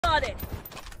spotted.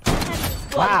 Enemy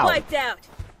squad Wow. wiped out.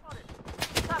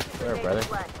 There, brother. Enemy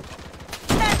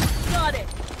spotted.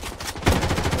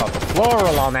 Got the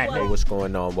floral on that. Hey, what's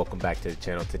going on? Welcome back to the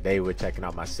channel. Today we're checking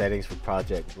out my settings for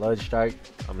Project Bloodstrike.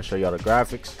 I'm gonna show y'all the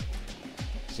graphics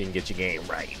so you can get your game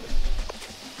right.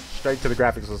 Straight to the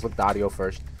graphics. Let's look at the audio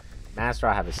first. Master,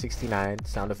 I have a 69.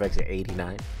 Sound effects at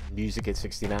 89. Music at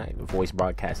 69. Voice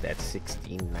broadcast at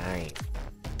 69.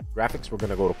 Graphics, we're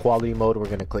gonna go to quality mode. We're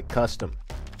gonna click custom.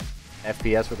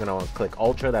 FPS, we're gonna click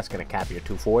ultra. That's gonna cap your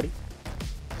 240.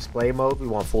 Display mode, we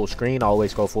want full screen.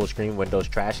 Always go full screen. Windows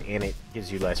trash, and it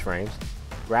gives you less frames.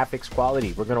 Graphics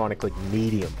quality, we're gonna want to click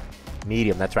medium.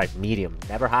 Medium, that's right, medium.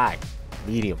 Never high.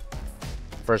 Medium.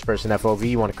 First person FOV,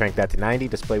 you want to crank that to 90.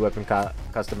 Display weapon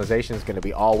customization is gonna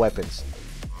be all weapons.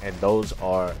 And those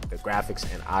are the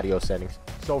graphics and audio settings.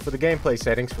 So for the gameplay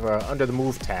settings, for under the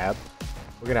move tab,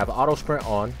 we're gonna have auto sprint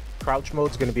on. Crouch mode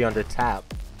is gonna be under tap.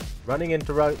 Running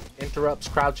interrupts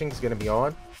crouching is gonna be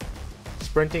on.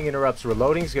 Sprinting interrupts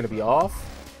reloading is gonna be off.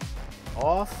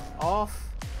 Off, off,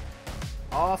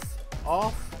 off,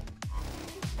 off,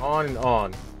 on and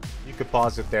on. You could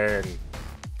pause it there and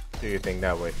do your thing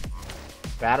that way.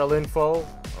 Battle info.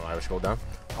 Oh, I will scroll down.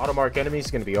 Automark enemies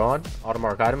is going to be on.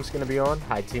 Automark items is going to be on.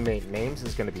 Hide teammate names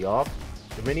is going to be off.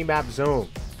 The minimap zoom,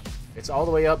 it's all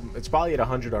the way up. It's probably at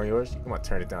 100 on yours. You want to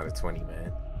turn it down to 20,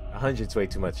 man. 100's way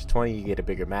too much. 20, you get a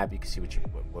bigger map. You can see what's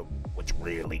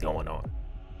really going on.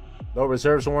 Low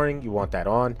reserves warning, you want that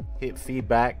on. Hit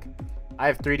feedback. I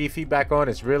have 3D feedback on.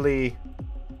 It's really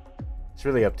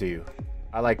up to you.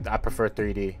 I prefer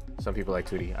 3D. Some people like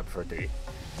 2D. I prefer 3D.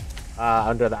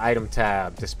 Under the item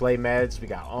tab, display meds, we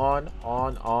got on,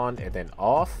 and then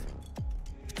off.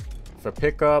 For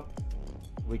pickup,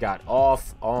 we got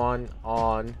off, on,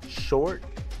 short,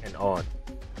 and on.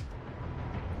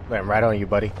 Land right on you,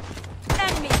 buddy.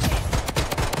 Enemy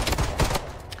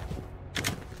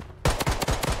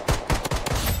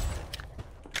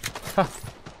Huh.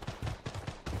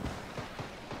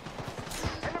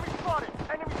 Enemy spotted.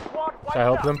 Enemy squad wiped Should I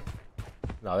help out. them?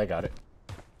 No, they got it.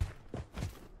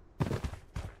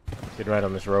 Get right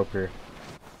on this rope here.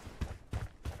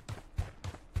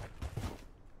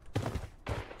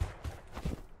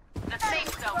 The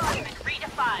safe zone has been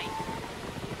redefined.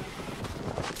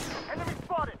 Enemy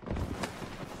spotted.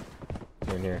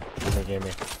 Get in here. Give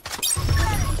me.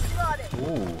 enemy spotted.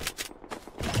 Ooh.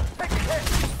 Take a hit.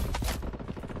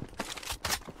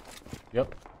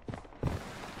 Yep.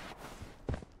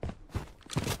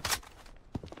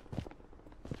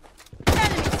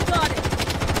 Enemy spotted.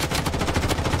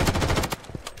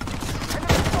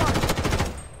 Enemy spotted.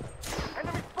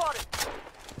 Enemy spotted.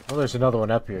 Oh, there's another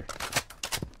one up here.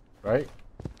 Right?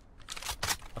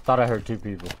 I thought I heard two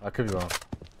people. I could be wrong.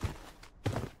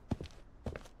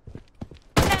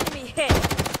 Enemy hit.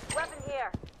 Weapon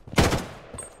here.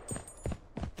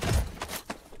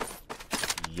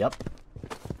 Yep.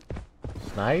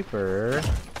 Sniper.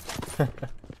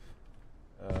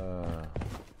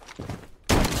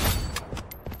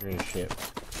 Green shit.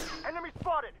 Enemy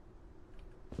spotted.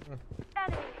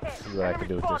 Enemy hit. See what I can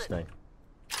do with this thing.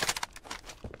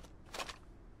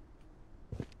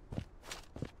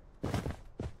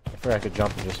 I figured I could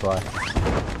jump and just fly.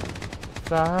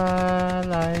 Fly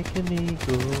like an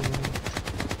eagle.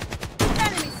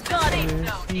 Enemy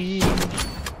spotted.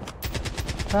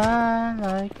 Fly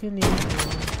like an eagle.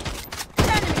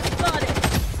 Enemy spotted.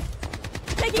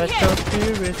 Taking Let your hit.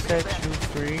 spirit set you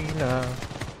free now.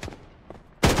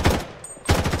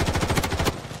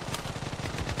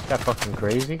 Is that fucking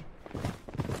crazy?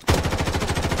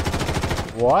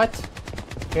 What?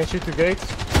 Can't shoot through gates?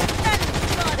 Enemy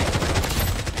spotted.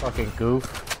 Fucking goof.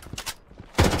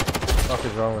 What the fuck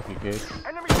is wrong with you, kid?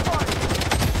 Enemy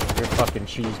spotted. You're fucking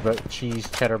cheese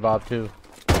cheddar bob too.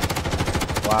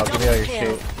 Wow, give me all your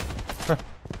Double shit.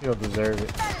 You don't deserve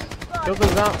it. Enemy Kill spotted. the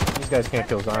zombies. These guys can't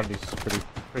kill zombies. It's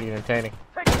pretty entertaining.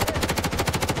 Take a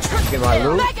hit. Get my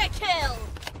loot. Mega kill.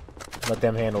 Let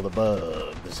them handle the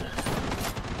bugs.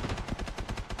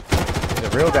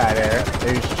 There's a real guy there.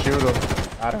 Maybe you should shoot him.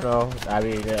 I don't know. I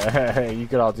mean, you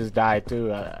could all just die too.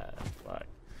 Fuck.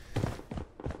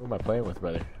 Who am I playing with,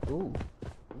 brother? Ooh.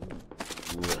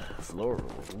 Floral.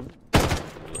 Ooh.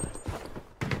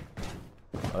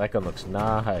 Oh, that gun looks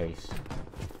nice.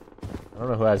 I don't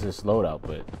know who has this loadout,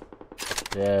 but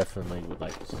definitely would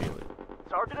like to steal it.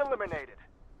 Target eliminated.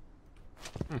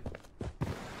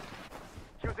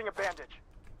 Using a bandage.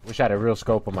 Wish I had a real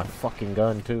scope on my fucking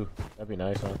gun too. That'd be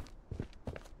nice, huh?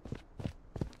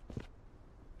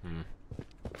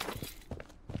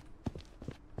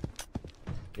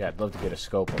 Yeah, I'd love to get a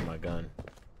scope on my gun.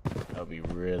 That would be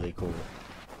really cool.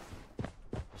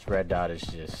 This red dot is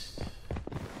just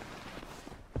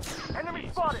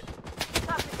Jesus. spotted.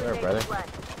 There, brother.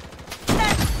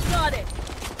 Enemy spotted.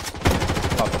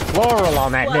 Pull out the floral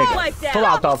on that nigga. Wiped out. Pull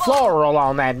out the floral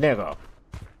on that nigga.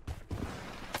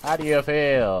 How do you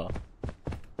feel?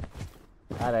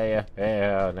 How do you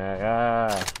feel,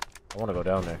 nigga? I want to go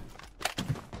down there.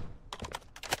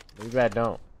 Maybe I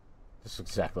don't. This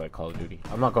looks exactly like Call of Duty.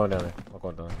 I'm not going down there. I'm not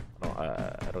going down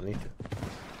there. I don't need to.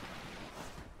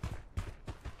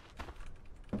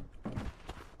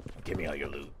 Give me all your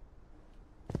loot.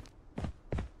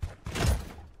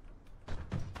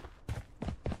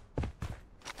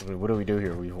 I mean, what do we do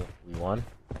here? We won?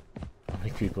 How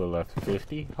many people are left?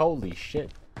 50? Holy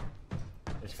shit.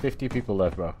 There's 50 people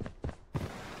left, bro.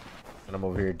 And I'm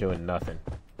over here doing nothing.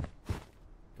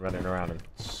 Running around in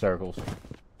circles.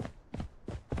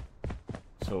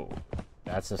 So,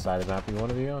 that's the side of the map we want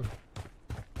to be on.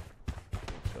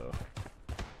 So,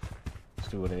 let's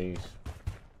do one of these.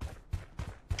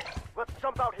 Let's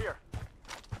jump out here.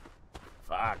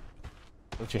 Fuck.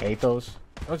 Don't you hate those?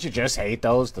 Don't you just hate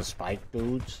those? The spike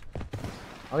dudes?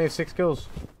 I only have 6 kills.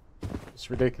 It's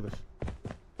ridiculous.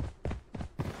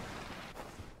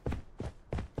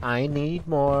 I need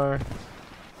more.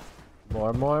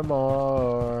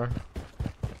 More.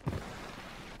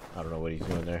 I don't know what he's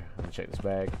doing there. Let me check this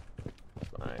bag.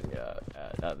 Fine, yeah.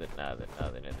 Nothing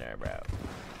in there, bro.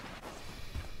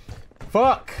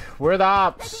 Fuck! Where the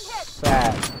ops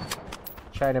at?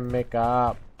 Trying to make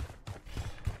up.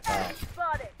 Enemy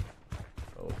spotted.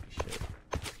 Holy shit.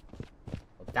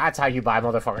 That's how you buy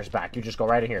motherfuckers back. You just go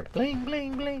right in here. Bling,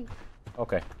 bling, bling.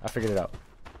 Okay, I figured it out.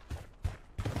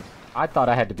 I thought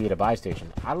I had to be at a buy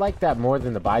station. I like that more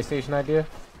than the buy station idea,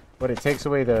 but it takes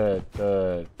away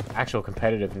the actual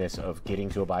competitiveness of getting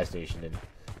to a buy station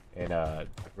and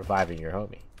reviving your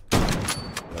homie. You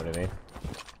know what I mean?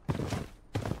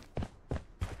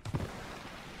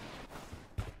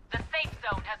 The safe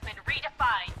zone has been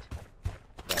redefined.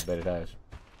 Yeah, I bet it has.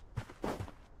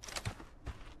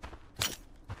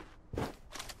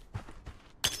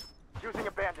 Using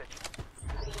a bandage.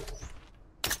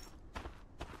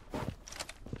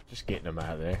 Just getting them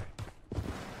out of there.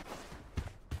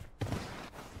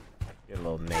 Get a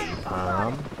little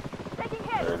napalm. Taking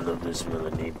I hit. love the smell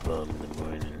of napalm in the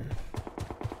morning.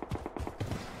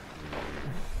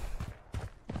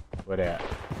 What at?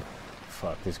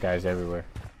 Fuck, this guy's everywhere.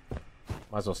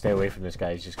 Might as well stay away from this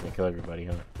guy. He's just gonna kill everybody,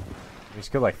 huh? He's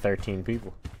killed like 13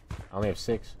 people. I only have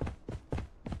 6.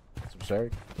 It's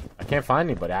absurd. I can't find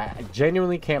anybody. I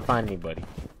genuinely can't find anybody.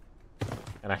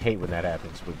 And I hate when that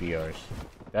happens with BRs.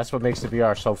 That's what makes the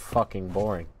BR so fucking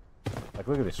boring. Like,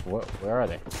 look at this. Where are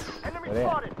they? Enemy Where they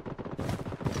at? spotted.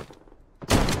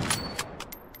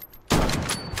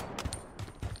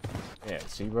 Yeah,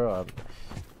 see, bro?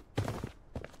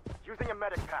 Using a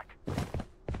medic pack.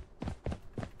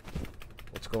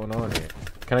 What's going on here?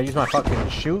 Can I use my fucking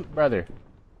shoot, brother?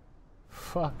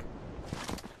 Fuck.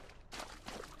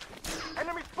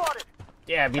 Enemy spotted.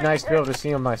 Yeah, it'd be nice to be able to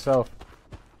see him myself.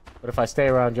 But if I stay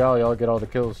around y'all, y'all get all the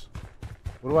kills.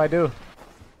 What do I do?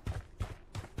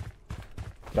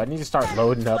 Do I need to start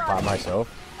loading up by myself?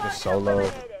 Just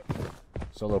solo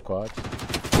quads?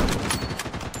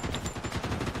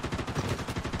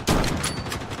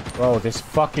 Bro, this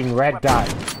fucking red dot.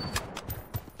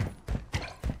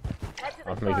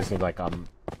 I'll make it seem like I'm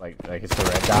like it's the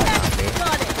red dot, not me.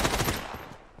 Spotted.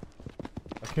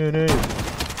 I can't aim.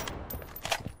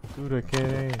 Dude, I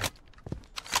can't aim.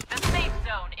 The safe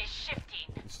zone is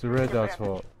shifting. It's the red dot's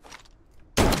fault.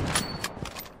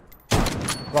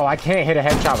 Bro, I can't hit a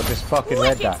headshot with this fucking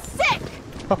red Wicked dot. sick.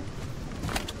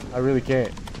 I really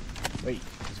can't. Wait,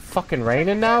 it's fucking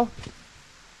raining now?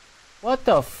 What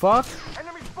the fuck?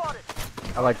 Enemy spotted.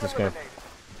 I like this game. Eliminated.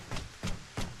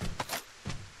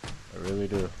 I really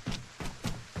do.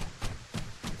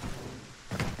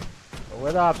 But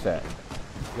where the ops at?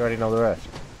 You already know the rest.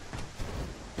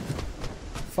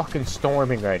 Fucking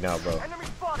storming right now, bro. Enemy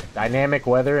spotted. Dynamic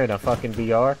weather in a fucking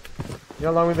VR. You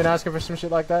know how long we've been asking for some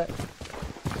shit like that?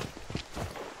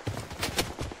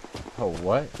 Oh,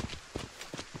 what?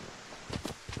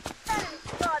 Enemy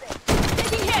spotted.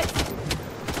 Taking hits.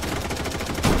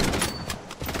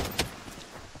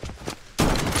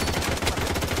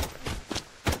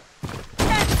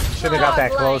 Should have got that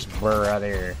Dog close,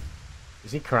 brother.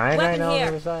 Is he crying right Weapon now on here.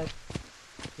 the other side?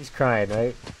 He's crying,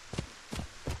 right?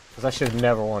 Because I should have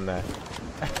never won that.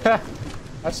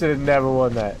 I should have never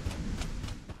won that.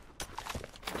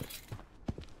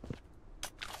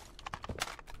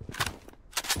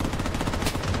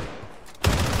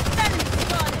 Enemy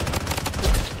spotted.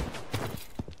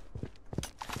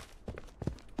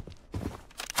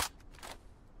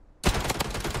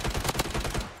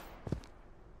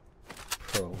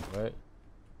 Bro, what?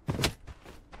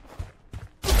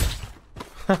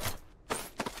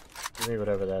 Give me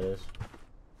whatever that is.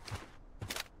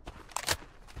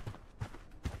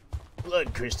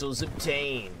 Blood crystals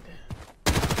obtained.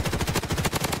 Taking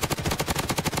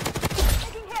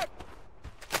hits.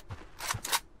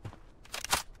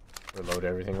 Reload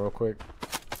everything real quick.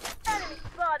 Enemy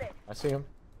spotted. I see him.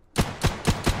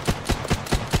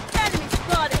 Enemy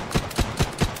spotted.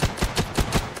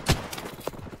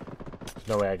 There's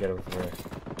no way I get him from here.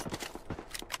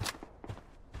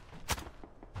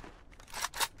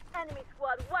 Enemy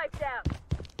squad wiped out.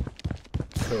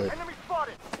 Good. Enemy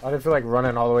spotted. I didn't feel like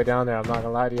running all the way down there. I'm not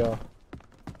gonna lie to y'all.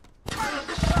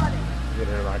 Enemy spotted. Get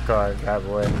into my car and drive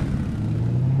away.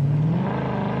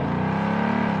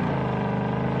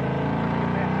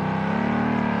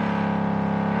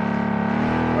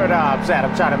 Where the ops at?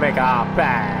 I'm trying to make a op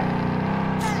back.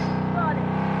 Enemy spotted.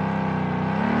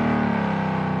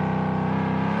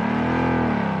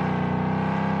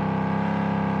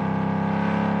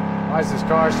 Why is this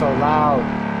car so loud?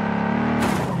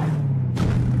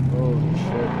 Holy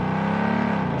shit.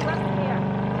 Weapon here.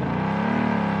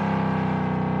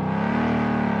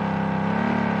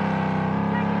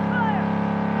 Taking fire.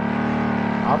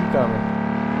 I'm coming.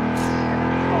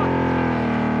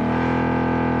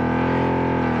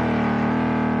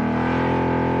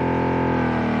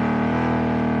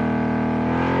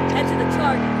 Head to the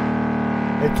target.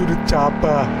 Head to the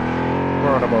chopper.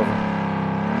 We're on him over.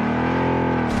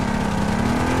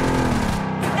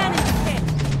 Enemy hit.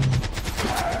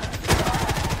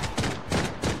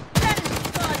 Enemy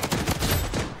spotted.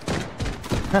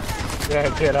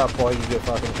 Yeah, get up boy, you get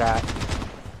fucking caught.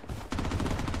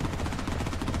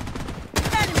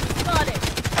 Enemy spotted.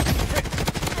 Enemy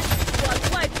squad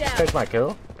wiped out. Take my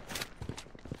kill?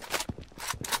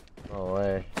 No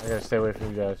way. I gotta stay away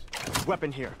from you guys.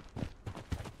 Weapon here.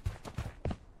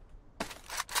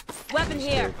 Weapon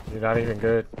here. You're not even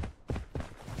good.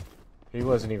 He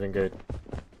wasn't even good.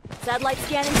 Satellite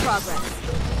scan in progress.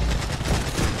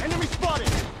 Enemy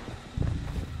spotted.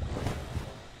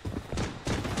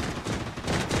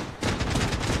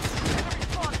 Enemy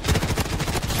spotted.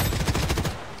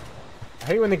 I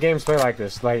hate when the games play like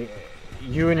this. Like,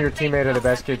 you and your teammate are the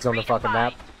best kids on the fucking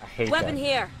map. I hate Weapon that.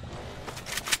 here.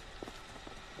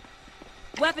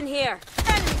 Weapon here.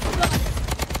 Enemy spotted.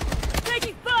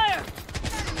 Taking fire.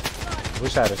 Enemy spotted.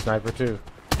 Wish I had a sniper too.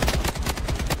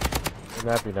 Wouldn't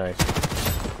that be nice?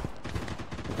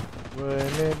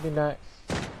 Wouldn't it be nice?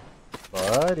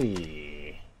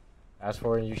 Buddy. Ask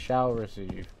for and you shall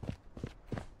receive.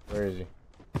 Where is he?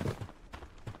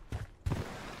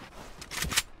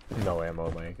 No ammo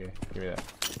in my AK. Give me that.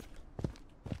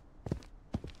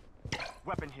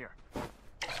 Weapon here.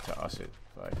 Just toss it.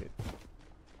 Fuck it.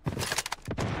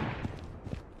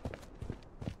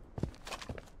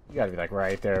 You gotta be like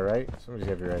right there, right? Somebody's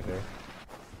gotta be right there.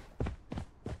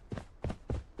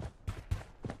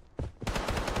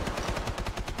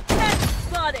 Enemy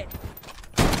spotted.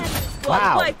 Enemy squad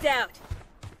Wow. wiped out.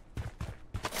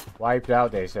 Wiped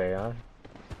out, they say, huh?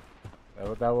 Is that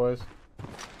what that was?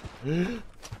 You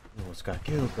almost got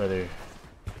killed, brother.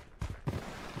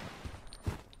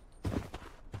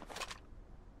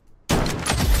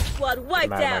 Squad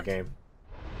wiped I'm out of my out. game.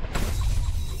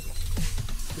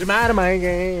 I'm out of my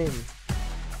game.